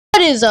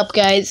is up,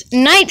 guys?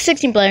 Night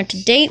 16 Blair.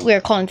 To date, we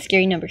are calling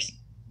scary numbers.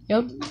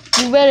 Yep,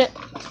 you read it.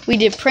 We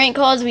did prank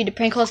calls. We did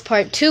prank calls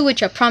part 2,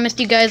 which I promised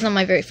you guys on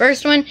my very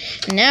first one.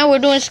 And now we're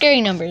doing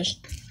scary numbers.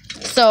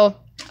 So,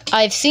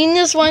 I've seen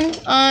this one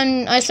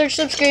on... I searched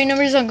up scary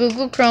numbers on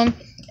Google Chrome.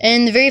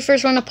 And the very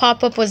first one to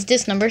pop up was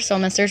this number. So,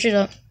 I'm going to search it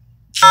up.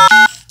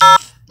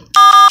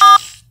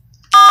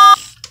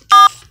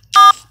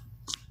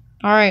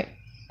 Alright.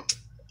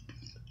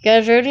 You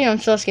guys ready? I'm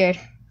so scared.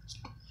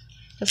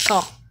 Let's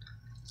call.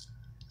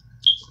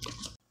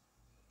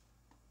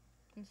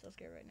 I'm so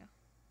scared right now.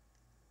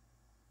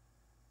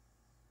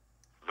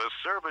 The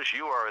service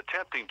you are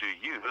attempting to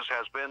use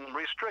has been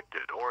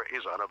restricted or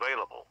is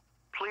unavailable.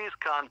 Please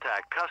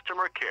contact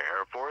customer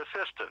care for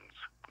assistance.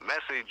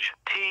 Message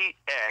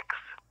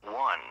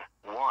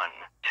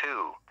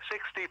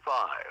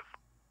TX11265.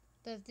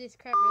 Does this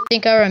crap really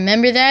think I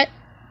remember that?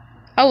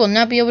 I will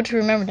not be able to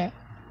remember that.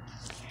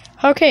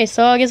 Okay,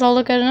 so I guess I'll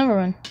look at another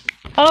one.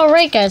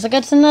 Alright guys, I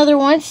got another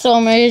one, so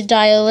I'm ready to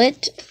dial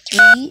it.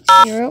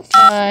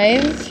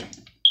 305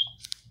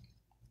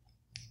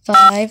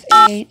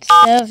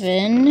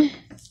 587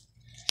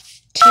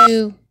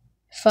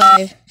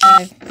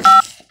 2555.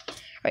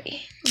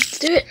 Right, let's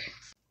do it.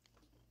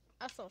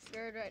 I'm so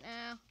scared right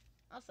now.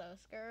 I'm so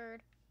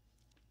scared.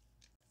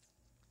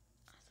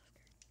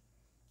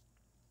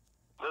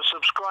 The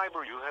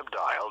subscriber you have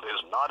dialed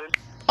is not in.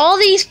 All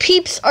these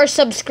peeps are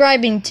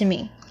subscribing to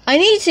me. I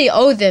need to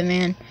owe them,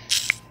 man.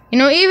 You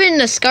know, even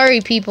the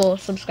scary people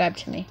subscribe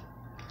to me.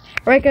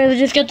 Alright guys, I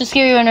just got the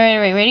scary one right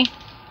away. Ready?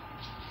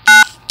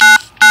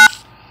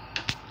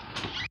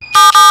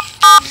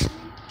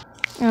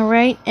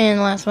 Alright, and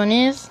the last one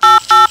is...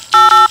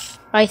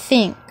 I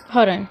think.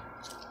 Hold on.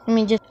 Let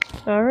me just...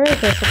 Alright,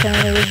 that's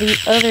apparently was the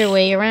other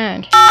way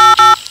around.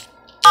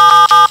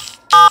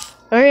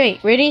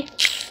 Alright, ready?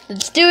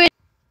 Let's do it!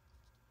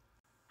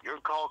 Your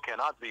call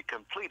cannot be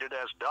completed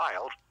as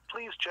dialed.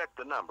 Please check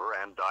the number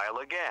and dial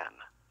again.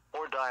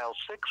 Or dial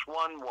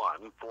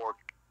 611 for...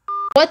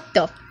 What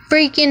the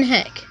freaking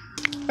heck?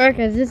 Alright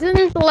guys, this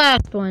isn't the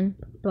last one,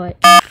 but...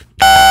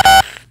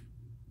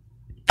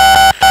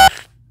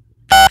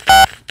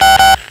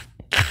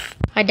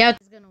 I doubt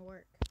it's gonna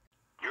work.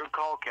 Your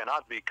call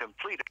cannot be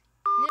completed.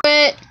 Knew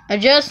it! I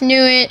just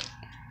knew it!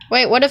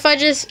 Wait, what if I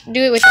just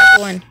do it with this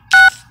one?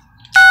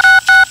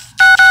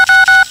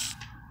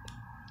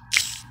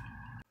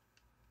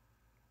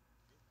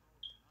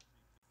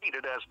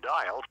 As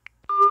dialed.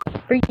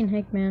 Freaking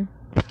heck, man.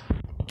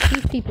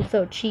 These people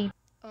so cheap.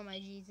 Oh my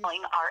Jesus.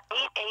 Calling our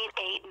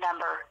 888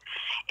 number.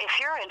 If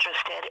you're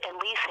interested in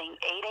leasing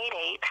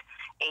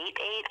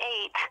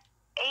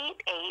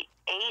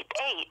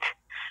 888-888-8888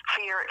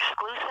 for your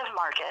exclusive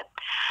market,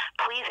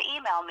 please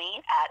email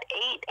me at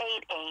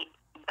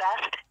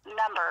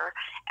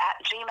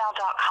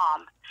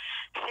 888bestnumber@gmail.com.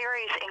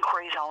 Serious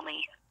inquiries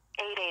only.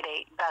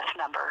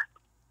 888-BEST-NUMBER.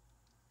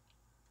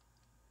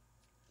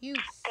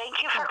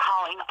 Thank you for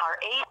calling our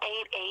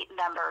 888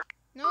 number.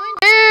 No one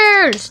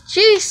cares!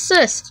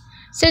 Jesus!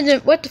 Said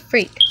that, what the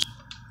freak?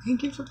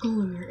 Thank you for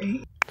calling your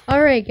 8.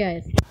 Alright,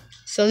 guys.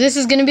 So this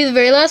is gonna be the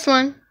very last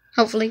one.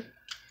 Hopefully.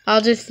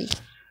 I'll just see.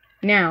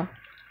 Now.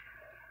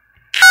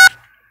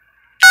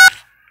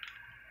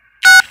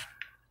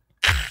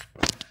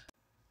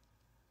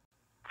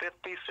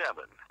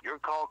 $57. Your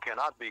call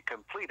cannot be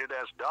completed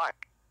as dialed.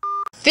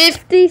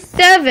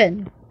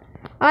 57!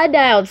 I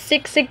dialed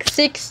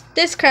 666.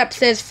 This crap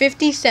says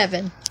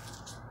 57.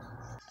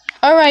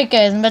 Alright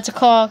guys, I'm about to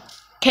call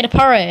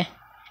Katapare.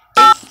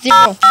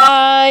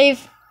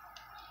 805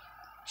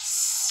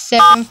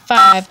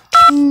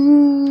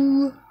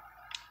 752.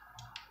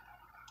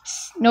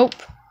 Nope.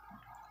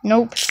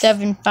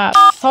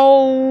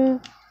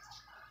 754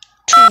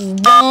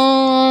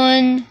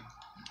 21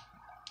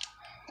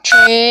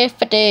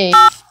 350.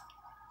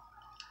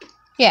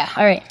 Yeah,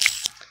 alright.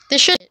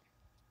 This should...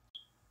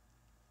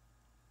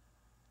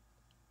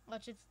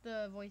 Watch, it's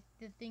the voice.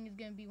 This thing is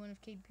gonna be one of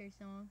Katy Perry's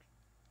songs.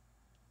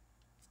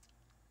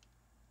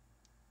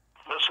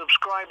 The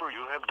subscriber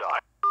you have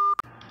dialed.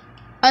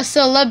 A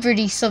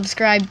celebrity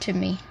subscribed to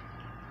me.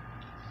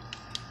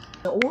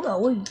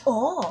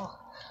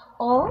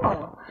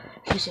 Oh.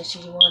 She said she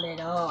wanted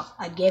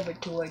I gave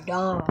it to her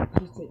dong.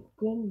 She said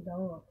ding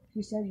dong.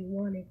 She said you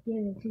wanted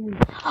give it to me.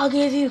 I'll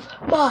give you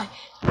my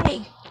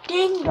big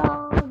ding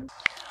dong.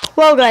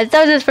 Well guys,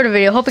 that was it for the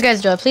video. Hope you guys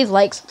enjoyed. Please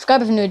like,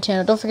 subscribe if you're new to the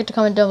channel. Don't forget to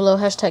comment down below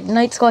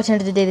 #Night Squad to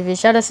enter the daily video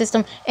shoutout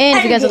system. And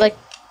if you guys would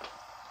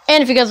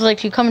like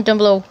to comment down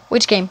below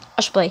which game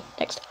I should play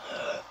next.